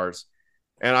 receiving yards.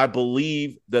 And I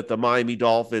believe that the Miami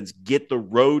Dolphins get the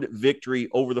road victory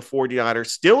over the 49ers.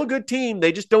 Still a good team.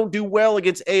 They just don't do well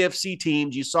against AFC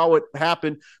teams. You saw what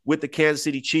happened with the Kansas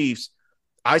City Chiefs.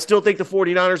 I still think the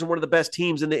 49ers are one of the best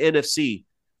teams in the NFC.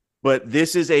 But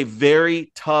this is a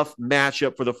very tough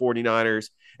matchup for the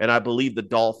 49ers, and I believe the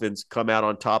Dolphins come out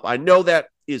on top. I know that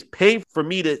is painful for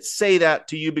me to say that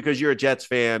to you because you're a Jets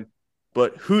fan,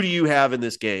 but who do you have in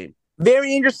this game?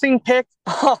 Very interesting pick.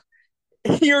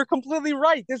 You're completely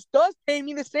right. This does pain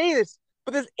me to say this,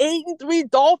 but this 8-3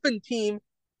 Dolphin team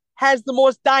has the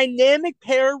most dynamic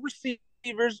pair of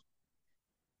receivers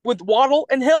with Waddle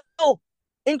and Hill.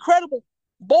 Incredible.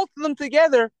 Both of them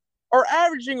together are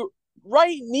averaging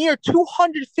right near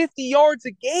 250 yards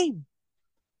a game.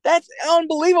 That's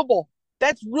unbelievable.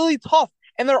 That's really tough.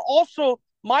 And they're also,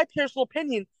 my personal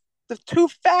opinion, the two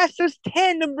fastest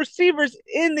tandem receivers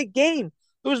in the game.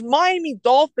 Those Miami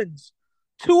Dolphins.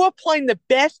 Tua playing the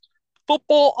best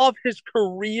football of his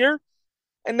career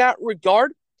in that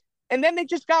regard. And then they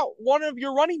just got one of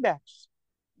your running backs,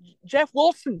 Jeff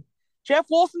Wilson. Jeff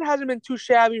Wilson hasn't been too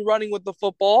shabby running with the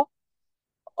football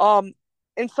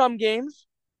in some games.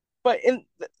 But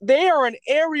they are an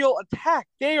aerial attack.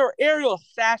 They are aerial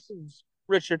assassins,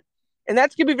 Richard. And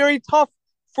that's going to be very tough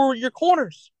for your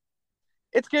corners.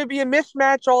 It's going to be a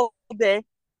mismatch all day.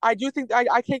 I do think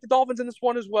I take the Dolphins in this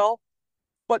one as well.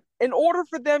 But in order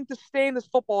for them to stay in this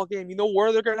football game, you know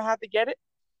where they're going to have to get it?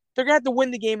 They're going to have to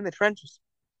win the game in the trenches.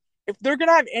 If they're going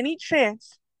to have any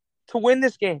chance to win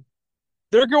this game,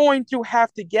 they're going to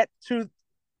have to get to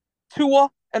Tua,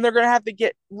 and they're going to have to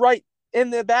get right in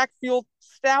the backfield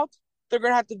stout. They're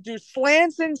going to have to do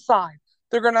slants inside.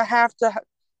 They're going to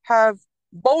have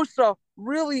Bosa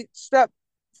really step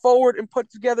forward and put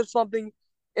together something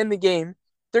in the game.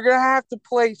 They're going to have to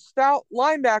play stout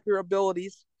linebacker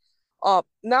abilities.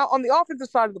 Now, on the offensive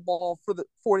side of the ball for the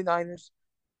 49ers,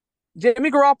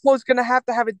 Jimmy Garoppolo is going to have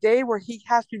a day where he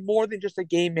has to be more than just a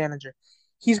game manager.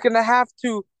 He's going to have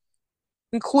to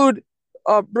include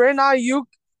Brandon Ayuk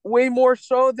way more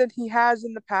so than he has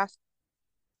in the past.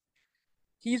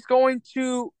 He's going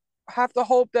to have to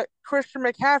hope that Christian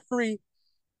McCaffrey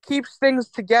keeps things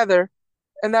together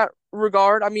in that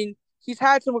regard. I mean, he's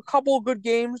had a couple of good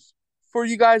games for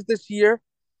you guys this year.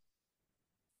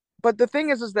 But the thing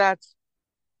is that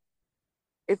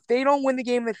if they don't win the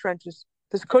game in the trenches,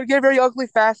 this could get very ugly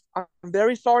fast. I'm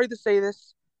very sorry to say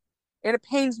this, and it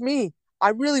pains me. I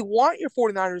really want your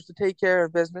 49ers to take care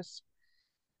of business.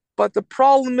 But the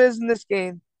problem is in this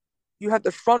game, you have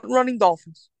the front-running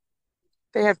Dolphins.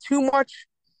 They have too much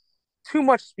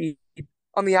speed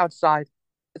on the outside.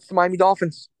 It's the Miami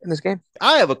Dolphins in this game.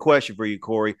 I have a question for you,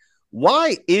 Corey.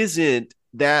 Why isn't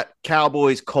that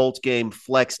Cowboys-Colts game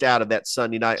flexed out of that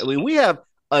Sunday night? I mean, we have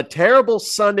a terrible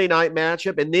Sunday night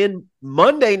matchup, and then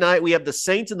Monday night we have the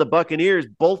Saints and the Buccaneers,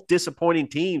 both disappointing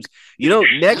teams. You know,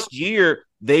 next year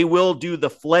they will do the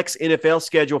flex NFL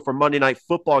schedule for Monday night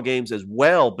football games as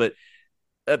well, but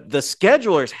the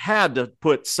schedulers had to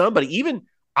put somebody. Even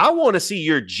I want to see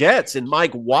your Jets and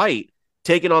Mike White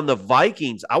taking on the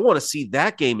Vikings. I want to see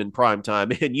that game in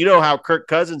primetime, and you know how Kirk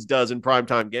Cousins does in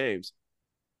primetime games.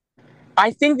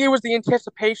 I think it was the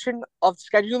anticipation of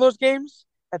scheduling those games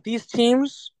that these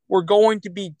teams were going to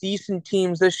be decent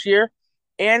teams this year,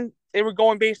 and they were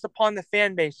going based upon the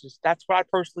fan bases. That's what I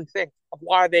personally think of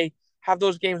why they have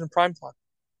those games in primetime.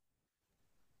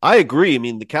 I agree. I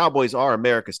mean, the Cowboys are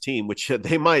America's team, which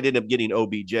they might end up getting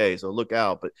OBJ, so look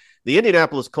out. But the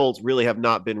Indianapolis Colts really have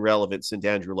not been relevant since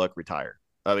Andrew Luck retired.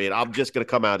 I mean, I'm just going to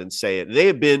come out and say it. They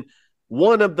have been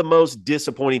one of the most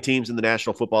disappointing teams in the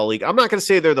National Football League. I'm not going to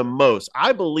say they're the most.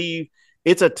 I believe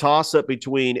it's a toss-up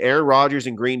between Aaron Rodgers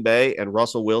in Green Bay and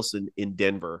Russell Wilson in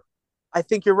Denver. I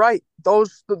think you're right.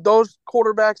 Those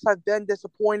quarterbacks have been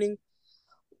disappointing.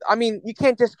 I mean, you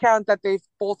can't discount that they've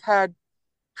both had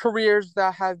careers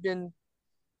that have been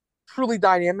truly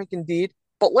dynamic indeed.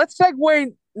 But let's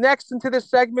segue next into this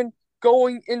segment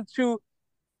going into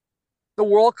the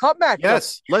World Cup matchup.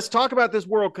 Yes, let's talk about this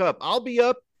World Cup. I'll be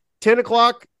up 10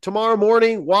 o'clock tomorrow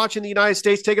morning watching the United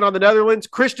States taking on the Netherlands.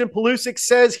 Christian Pulisic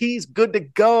says he's good to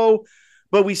go,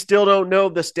 but we still don't know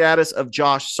the status of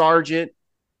Josh Sargent.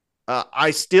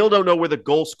 I still don't know where the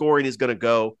goal scoring is going to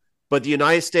go, but the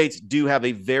United States do have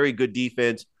a very good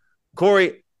defense.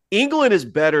 Corey, England is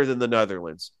better than the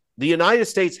Netherlands. The United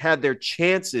States had their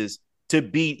chances to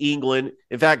beat England.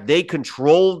 In fact, they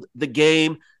controlled the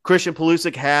game. Christian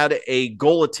Pulisic had a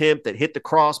goal attempt that hit the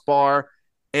crossbar,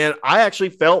 and I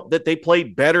actually felt that they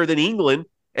played better than England,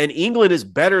 and England is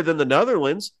better than the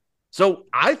Netherlands. So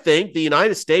I think the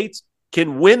United States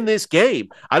can win this game.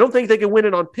 I don't think they can win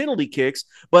it on penalty kicks,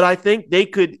 but I think they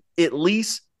could at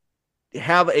least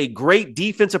have a great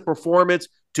defensive performance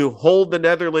to hold the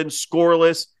Netherlands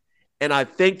scoreless. And I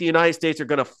think the United States are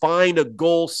going to find a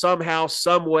goal somehow,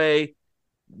 some way,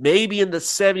 maybe in the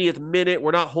 70th minute.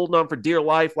 We're not holding on for dear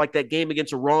life like that game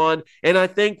against Iran. And I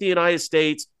think the United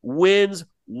States wins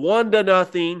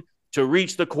 1-0 to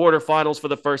reach the quarterfinals for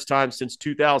the first time since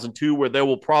 2002, where they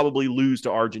will probably lose to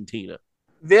Argentina.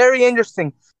 Very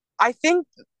interesting. I think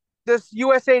this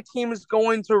USA team is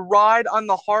going to ride on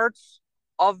the hearts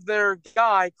of their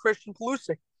guy, Christian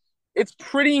Pulisic. It's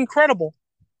pretty incredible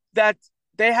that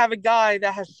they have a guy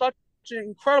that has such an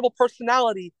incredible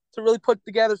personality to really put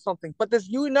together something. But this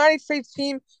United States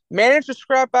team managed to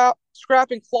scrap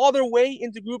and claw their way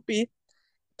into Group B.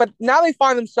 But now they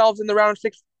find themselves in the round of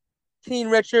 16,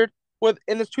 Richard,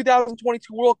 in this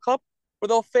 2022 World Cup, where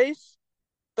they'll face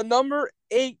the number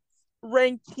 8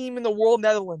 ranked team in the world,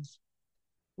 Netherlands.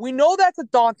 We know that's a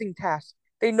daunting task.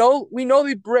 We know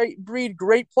they breed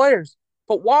great players.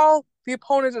 But while the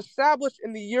opponent is established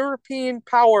in the European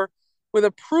power with a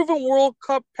proven World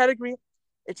Cup pedigree,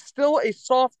 it's still a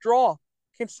soft draw,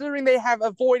 considering they have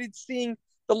avoided seeing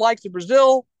the likes of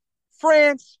Brazil,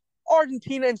 France,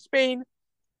 Argentina, and Spain,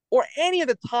 or any of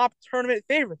the top tournament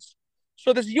favorites.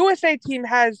 So this USA team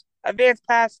has advanced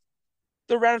past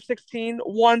the round of 16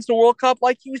 once the World Cup,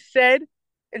 like you said,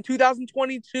 in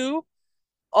 2022,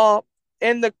 and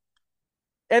the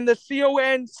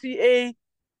CONCACAF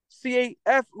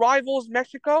rivals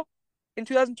Mexico in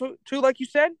 2002, like you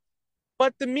said.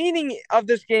 But the meaning of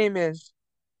this game is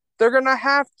they're going to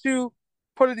have to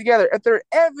put it together. If there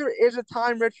ever is a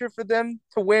time, Richard, for them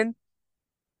to win,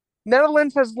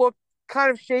 Netherlands has looked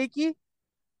kind of shaky,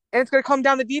 and it's going to come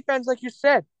down to defense, like you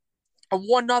said. A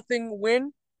 1-0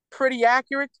 win, pretty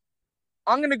accurate.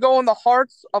 I'm going to go in the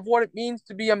hearts of what it means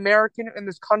to be American in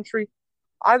this country.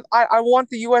 I want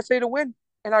the USA to win,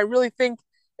 and I really think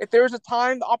if there's a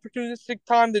time, the opportunistic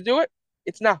time to do it,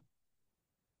 it's now.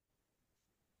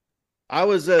 I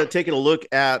was taking a look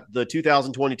at the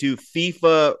 2022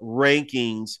 FIFA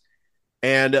rankings,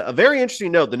 and a very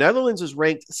interesting note. The Netherlands is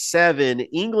ranked 7.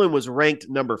 England was ranked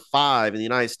number 5, and the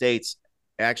United States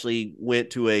actually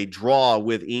went to a draw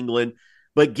with England.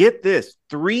 But get this,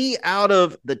 3 out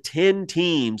of the 10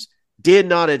 teams did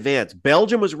not advance.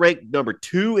 Belgium was ranked number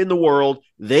 2 in the world.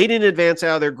 They didn't advance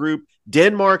out of their group.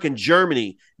 Denmark and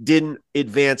Germany didn't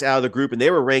advance out of the group, and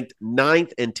they were ranked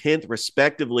 9th and 10th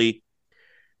respectively.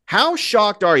 How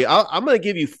shocked are you? I'm going to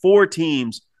give you 4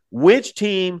 teams. Which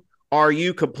team are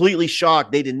you completely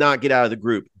shocked they did not get out of the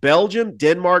group? Belgium,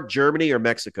 Denmark, Germany, or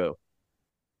Mexico?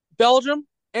 Belgium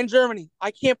and Germany.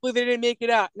 I can't believe they didn't make it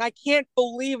out. And I can't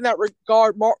believe in that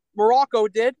regard Morocco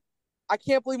did. I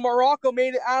can't believe Morocco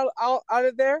made it out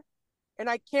of there. And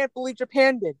I can't believe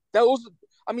Japan did.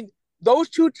 Those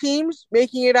 2 teams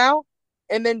making it out,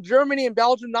 and then Germany and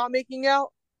Belgium not making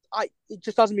out, it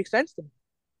just doesn't make sense to me.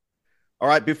 All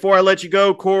right, before I let you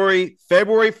go, Corey,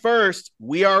 February 1st,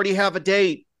 we already have a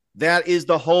date. That is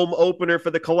the home opener for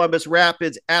the Columbus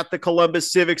Rapids at the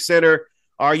Columbus Civic Center.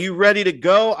 Are you ready to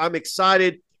go? I'm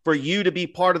excited for you to be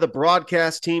part of the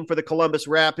broadcast team for the Columbus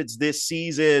Rapids this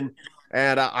season,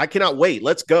 and I cannot wait.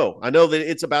 Let's go. I know that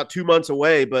it's about 2 months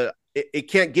away, but it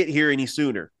can't get here any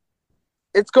sooner.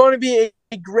 It's going to be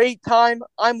a great time.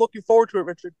 I'm looking forward to it,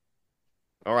 Richard.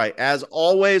 All right. As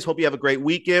always, hope you have a great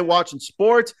weekend watching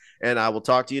sports, and I will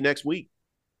talk to you next week.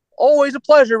 Always a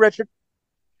pleasure, Richard.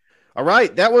 All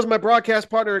right. That was my broadcast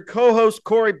partner and co-host,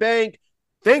 Corey Bank.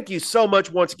 Thank you so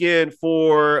much once again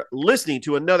for listening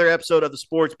to another episode of the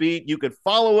Sports Beat. You can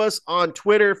follow us on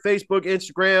Twitter, Facebook,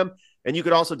 Instagram, and you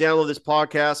can also download this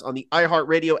podcast on the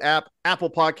iHeartRadio app,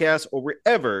 Apple Podcasts, or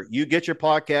wherever you get your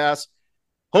podcasts.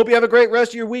 Hope you have a great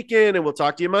rest of your weekend, and we'll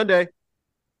talk to you Monday.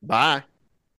 Bye.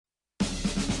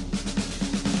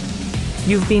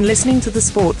 You've been listening to The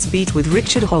Sports Beat with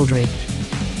Richard Holdridge.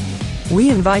 We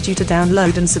invite you to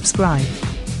download and subscribe.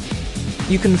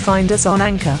 You can find us on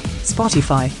Anchor,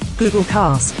 Spotify, Google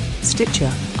Cast,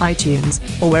 Stitcher, iTunes,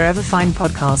 or wherever fine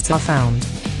podcasts are found.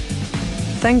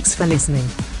 Thanks for listening.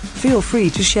 Feel free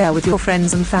to share with your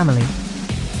friends and family.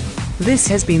 This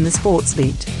has been the Sports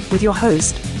Beat, with your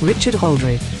host, Richard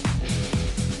Holdridge.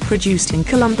 Produced in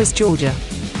Columbus, Georgia.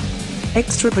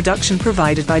 Extra production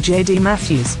provided by J.D.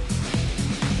 Matthews.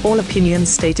 All opinions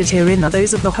stated herein are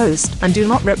those of the host and do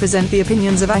not represent the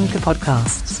opinions of Anchor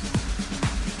Podcasts.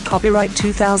 Copyright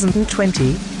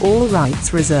 2020, all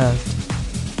rights reserved.